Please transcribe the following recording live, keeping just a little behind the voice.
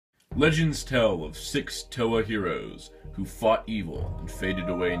Legends tell of 6 Toa heroes who fought evil and faded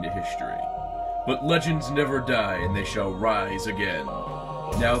away into history. But legends never die, and they shall rise again.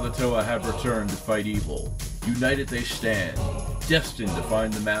 Now the Toa have returned to fight evil. United they stand, destined to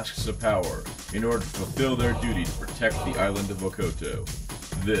find the masks of power in order to fulfill their duty to protect the island of Okoto.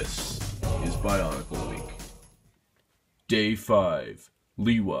 This is Bionicle Week. Day 5.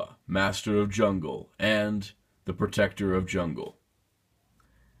 Lewa, Master of Jungle, and the Protector of Jungle.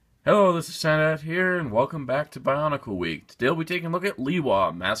 Hello, this is Soundout here, and welcome back to Bionicle Week. Today we'll be taking a look at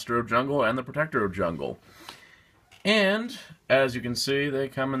Lewa, Master of Jungle, and the Protector of Jungle. And, as you can see, they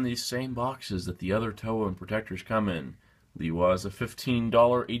come in these same boxes that the other Toa and Protectors come in. Lewa is a $15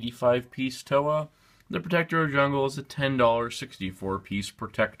 85-piece Toa. The Protector of Jungle is a $10 64-piece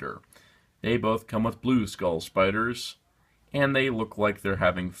Protector. They both come with blue skull spiders, and they look like they're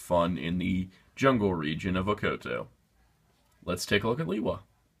having fun in the jungle region of Okoto. Let's take a look at Lewa.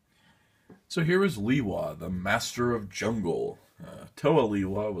 So here is Lewa, the Master of Jungle. Toa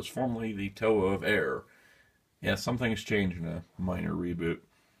Lewa was formerly the Toa of Air. Yeah, something's changed in a minor reboot.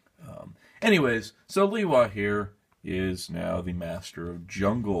 Anyways, so Lewa here is now the Master of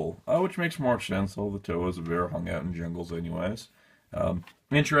Jungle, which makes more sense. All the Toas of Air hung out in jungles anyways.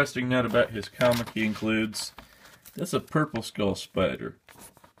 Interesting note about his comic he includes, that's a purple skull spider.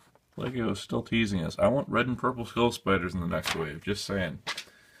 Lego is still teasing us. I want red and purple skull spiders in the next wave, just saying.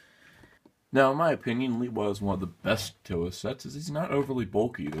 Now, in my opinion, Lewa is one of the best Toa sets, as he's not overly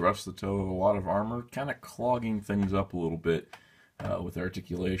bulky. The rest of the Toa have a lot of armor, kind of clogging things up a little bit with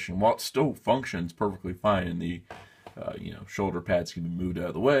articulation. While it still functions perfectly fine, and the shoulder pads can be moved out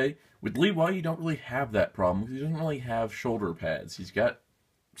of the way, with Lewa you don't really have that problem, because he doesn't really have shoulder pads. He's got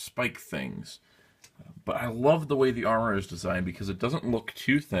spike things. But I love the way the armor is designed, because it doesn't look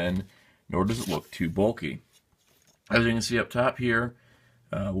too thin, nor does it look too bulky. As you can see up top here,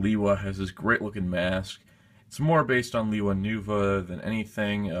 Lewa has this great looking mask. It's more based on Lewa Nuva than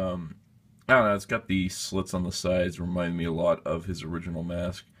anything. I don't know, it's got the slits on the sides, remind me a lot of his original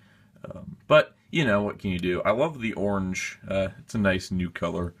mask. But, you know, what can you do? I love the orange. It's a nice new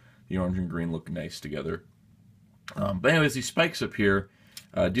color. The orange and green look nice together. But anyways, these spikes up here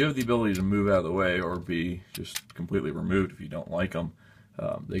do have the ability to move out of the way or be just completely removed if you don't like them.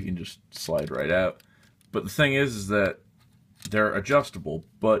 They can just slide right out. But the thing is that they're adjustable,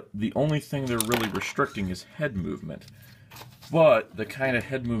 but the only thing they're really restricting is head movement. But the kind of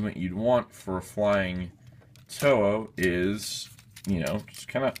head movement you'd want for a flying Toa is, just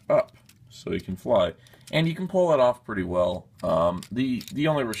kind of up, so you can fly. And you can pull that off pretty well. The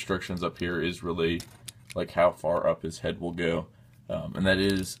only restrictions up here is really like how far up his head will go, and that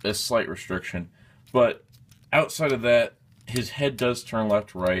is a slight restriction. But outside of that, his head does turn left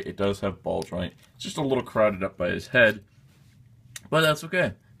to right. It does have ball joint. It's just a little crowded up by his head. But that's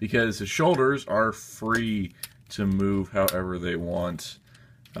okay, because his shoulders are free to move however they want.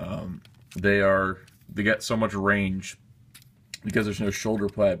 They got so much range because there's no shoulder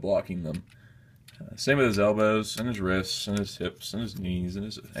pad blocking them. Same with his elbows, and his wrists, and his hips, and his knees, and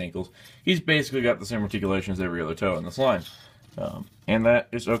his ankles. He's basically got the same articulation as every other Toa in this line. And that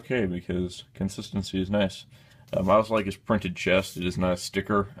is okay, because consistency is nice. I also like his printed chest. It is not a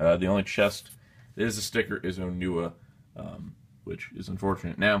sticker. The only chest that is a sticker is Onua, which is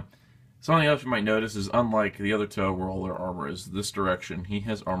unfortunate. Now, something else you might notice is, unlike the other Toa where all their armor is this direction, he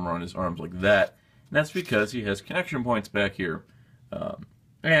has armor on his arms like that, and that's because he has connection points back here.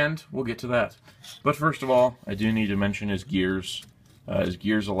 And we'll get to that. But first of all, I do need to mention his gears. His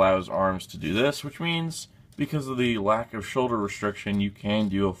gears allow his arms to do this, which means, because of the lack of shoulder restriction, you can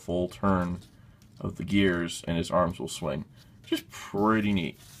do a full turn of the gears, and his arms will swing, which is pretty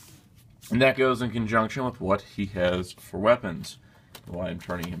neat. And that goes in conjunction with what he has for weapons, while I'm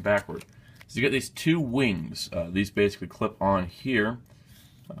turning him backward. So you get these two wings. These basically clip on here,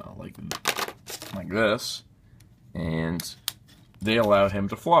 like this, and they allow him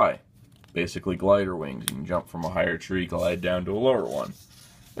to fly. Basically glider wings. You can jump from a higher tree, glide down to a lower one,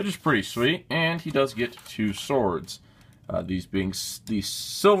 which is pretty sweet. And he does get two swords. These being these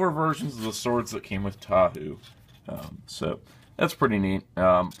silver versions of the swords that came with Tahu. So that's pretty neat.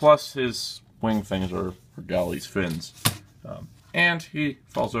 Plus, his wing things are Gali's fins. And he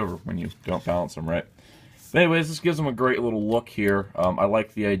falls over when you don't balance him right. But anyways, this gives him a great little look here. I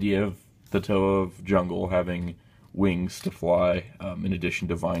like the idea of the Toa of Jungle having wings to fly, in addition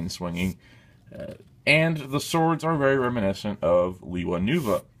to vine swinging. And the swords are very reminiscent of Lewa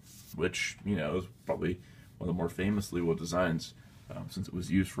Nuva, which, is probably one of the more famous Lewa designs, since it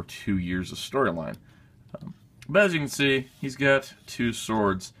was used for 2 years of storyline. But as you can see, he's got two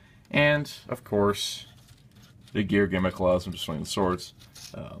swords, and, of course, the gear gimmick allows him to swing the swords.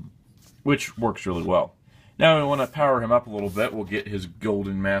 which works really well. Now we want to power him up a little bit. We'll get his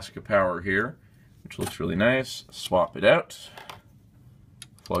golden mask of power here, which looks really nice. Swap it out,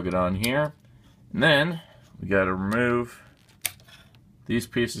 plug it on here, and then we got to remove these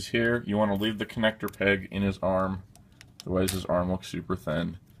pieces here. You want to leave the connector peg in his arm, otherwise his arm looks super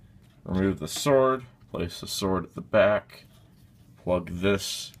thin. Remove the sword, place the sword at the back, plug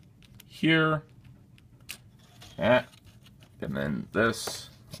this here, and then this,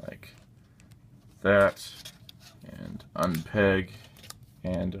 like that, and unpeg,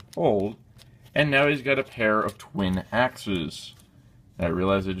 and hold. And now he's got a pair of twin axes. And I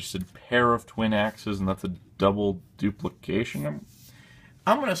realize I just said pair of twin axes, and that's a double duplication.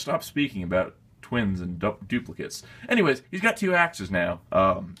 I'm going to stop speaking about twins and duplicates. Anyways, he's got two axes now,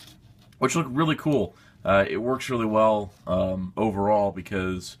 which look really cool. It works really well overall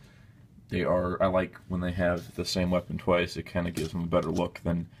because they are, I like when they have the same weapon twice. It kind of gives them a better look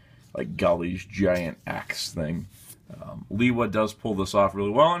than like Golly's giant axe thing. Lewa does pull this off really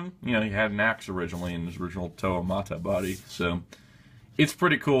well, and you know, he had an axe originally in his original Toa Mata body, so it's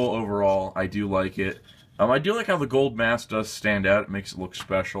pretty cool overall. I do like it. I do like how the gold mask does stand out. It makes it look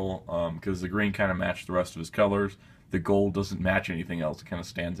special because the green kind of matched the rest of his colors. The gold doesn't match anything else. It kind of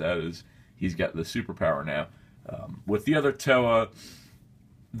stands out as he's got the superpower now. With the other Toa,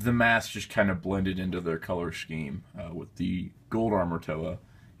 the mask just kind of blended into their color scheme with the gold armor Toa,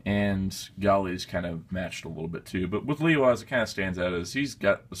 and Golly's kind of matched a little bit too. But with Lewa's, it kind of stands out as he's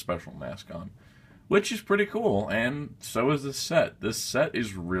got the special mask on, which is pretty cool, and so is this set. This set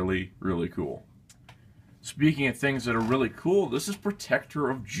is really, really cool. Speaking of things that are really cool, this is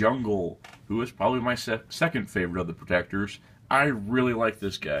Protector of Jungle, who is probably my second favorite of the Protectors. I really like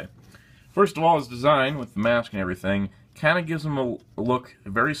this guy. First of all, his design, with the mask and everything, kind of gives him a look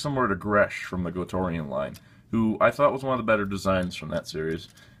very similar to Gresh from the Gotorian line, who I thought was one of the better designs from that series.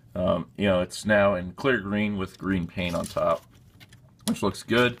 You know, it's now in clear green with green paint on top, which looks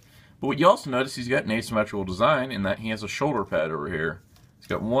good. But what you also notice, he's got an asymmetrical design in that he has a shoulder pad over here. He's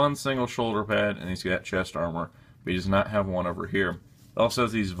got one single shoulder pad, and he's got chest armor, but he does not have one over here. It also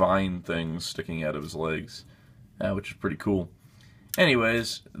has these vine things sticking out of his legs, which is pretty cool.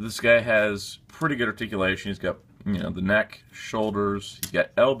 Anyways, this guy has pretty good articulation. He's got, you know, the neck, shoulders. He's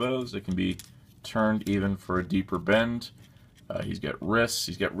got elbows that can be turned even for a deeper bend. He's got wrists.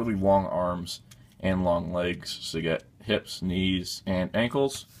 He's got really long arms and long legs. So you got hips, knees, and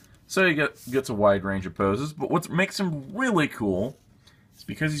ankles. So he gets a wide range of poses. But what makes him really cool is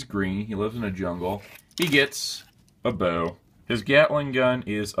because he's green, he lives in a jungle, he gets a bow. His Gatling gun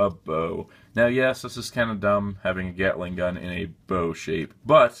is a bow. Now, yes, this is kind of dumb, having a Gatling gun in a bow shape,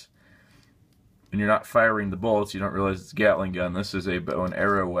 but when you're not firing the bullets, you don't realize it's a Gatling gun. This is a bow and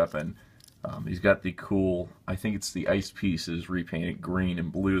arrow weapon. He's got the cool, I think it's the ice pieces repainted green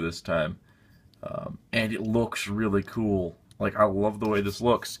and blue this time, and it looks really cool. Like, I love the way this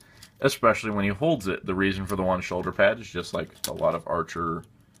looks, especially when he holds it. The reason for the one shoulder pad is just like a lot of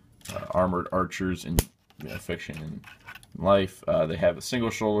armored archers in fiction and life. They have a single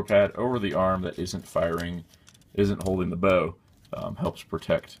shoulder pad over the arm that isn't firing, isn't holding the bow, helps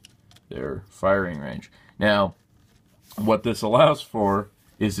protect their firing range. Now, what this allows for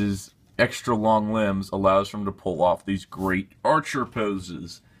is his extra long limbs allows for him to pull off these great archer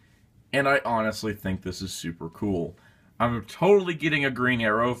poses. And I honestly think this is super cool. I'm totally getting a Green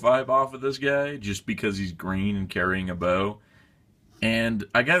Arrow vibe off of this guy just because he's green and carrying a bow. And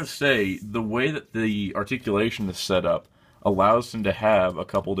I gotta say, the way that the articulation is set up allows him to have a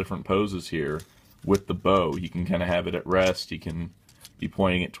couple different poses here with the bow. He can kind of have it at rest. He can be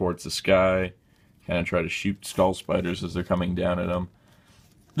pointing it towards the sky, kind of try to shoot skull spiders as they're coming down at him.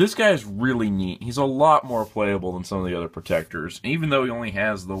 This guy is really neat. He's a lot more playable than some of the other Protectors. Even though he only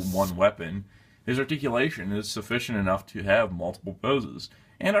has the one weapon, his articulation is sufficient enough to have multiple poses.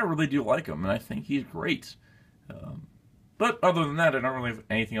 And I really do like him, and I think he's great. But other than that, I don't really have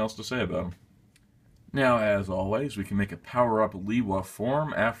anything else to say about him. Now, as always, we can make a power-up Lewa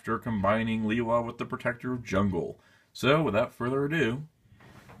form after combining Lewa with the Protector of Jungle. So, without further ado,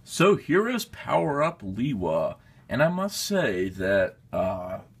 so here is Power-Up Lewa. And I must say that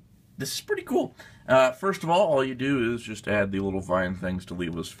this is pretty cool. First of all you do is just add the little vine things to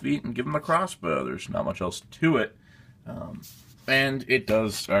Lewa's feet and give him a crossbow. There's not much else to it. And it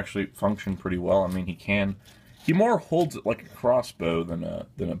does actually function pretty well. I mean, he more holds it like a crossbow than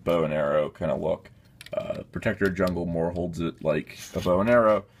a bow and arrow kind of look. Protector of Jungle more holds it like a bow and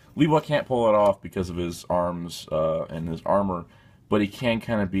arrow. Lewa can't pull it off because of his arms and his armor, but he can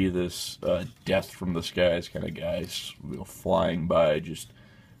kind of be this death from the skies kind of guy, flying by, just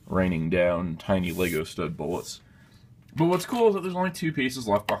raining down tiny Lego stud bullets. But what's cool is that there's only 2 pieces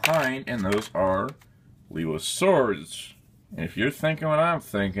left behind, and those are Lewa's swords. And if you're thinking what I'm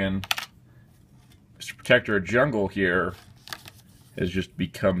thinking, Mr. Protector of Jungle here has just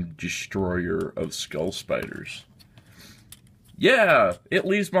become Destroyer of Skull Spiders. Yeah, it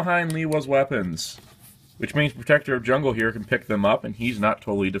leaves behind Lewa's weapons, which means Protector of Jungle here can pick them up, and he's not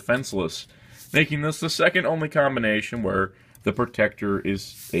totally defenseless, making this the second only combination where the Protector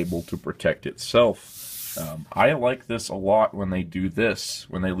is able to protect itself. I like this a lot when they do this,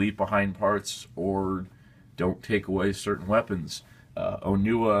 when they leave behind parts or don't take away certain weapons.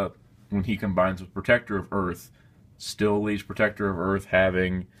 Onua, when he combines with Protector of Earth, still leaves Protector of Earth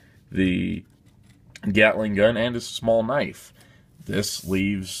having the Gatling gun and a small knife. This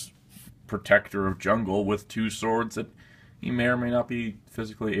leaves Protector of Jungle with 2 swords that he may or may not be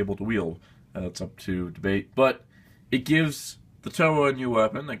physically able to wield. It's up to debate, but it gives the Toa a new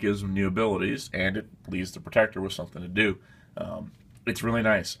weapon that gives him new abilities, and it leaves the Protector with something to do. It's really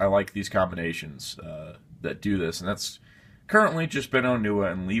nice. I like these combinations that do this, and that's currently just been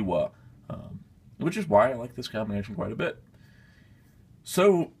Onua and Lewa, which is why I like this combination quite a bit.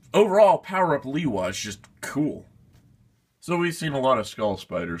 So, overall, Power Up Lewa is just cool. So we've seen a lot of Skull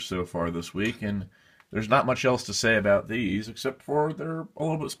Spiders so far this week, and there's not much else to say about these, except for they're a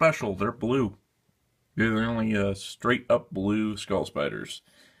little bit special. They're blue. They're the only straight-up blue Skull Spiders.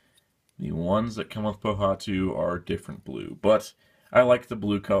 The ones that come with Pohatu are different blue, but I like the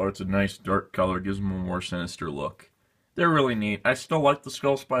blue color. It's a nice dark color, gives them a more sinister look. They're really neat. I still like the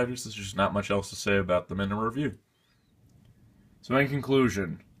Skull Spiders. There's just not much else to say about them in a review. So in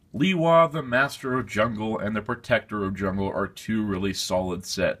conclusion, Lewa, the Master of Jungle, and the Protector of Jungle are 2 really solid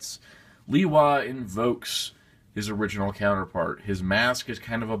sets. Lewa invokes his original counterpart. His mask is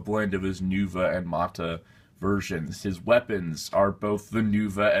kind of a blend of his Nuva and Mata versions. His weapons are both the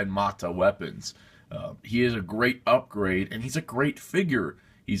Nuva and Mata weapons. He is a great upgrade, and he's a great figure.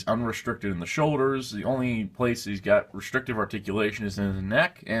 He's unrestricted in the shoulders. The only place he's got restrictive articulation is in his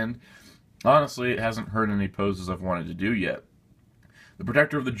neck, and honestly, it hasn't hurt any poses I've wanted to do yet. The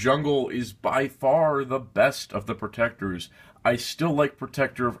Protector of the Jungle is by far the best of the Protectors. I still like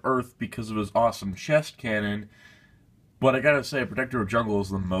Protector of Earth because of his awesome chest cannon, but I gotta say, Protector of Jungle is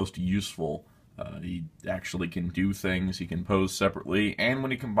the most useful. He actually can do things, he can pose separately, and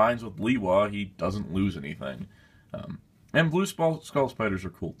when he combines with Lewa, he doesn't lose anything. And blue skull spiders are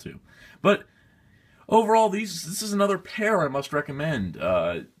cool too. But overall, this is another pair I must recommend.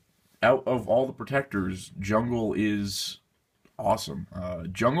 Out of all the Protectors, Jungle is awesome.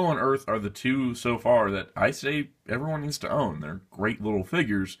 Jungle and Earth are the 2 so far that I say everyone needs to own. They're great little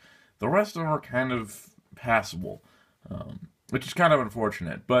figures. The rest of them are kind of passable, which is kind of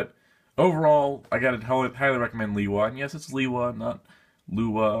unfortunate. But overall, I gotta highly recommend Lewa. And yes, it's Lewa, not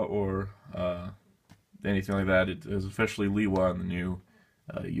Lua or anything like that. It is officially Lewa in the new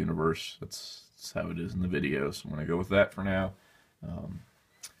universe. That's how it is in the video, so I'm gonna go with that for now.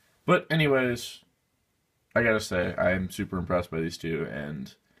 But anyways, I gotta say, I am super impressed by these 2,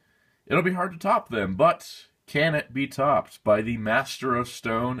 and it'll be hard to top them, but can it be topped by the Master of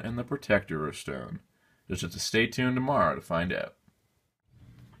Stone and the Protector of Stone? Just have to stay tuned tomorrow to find out.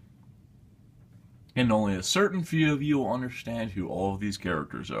 And only a certain few of you will understand who all of these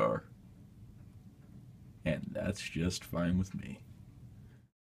characters are. And that's just fine with me.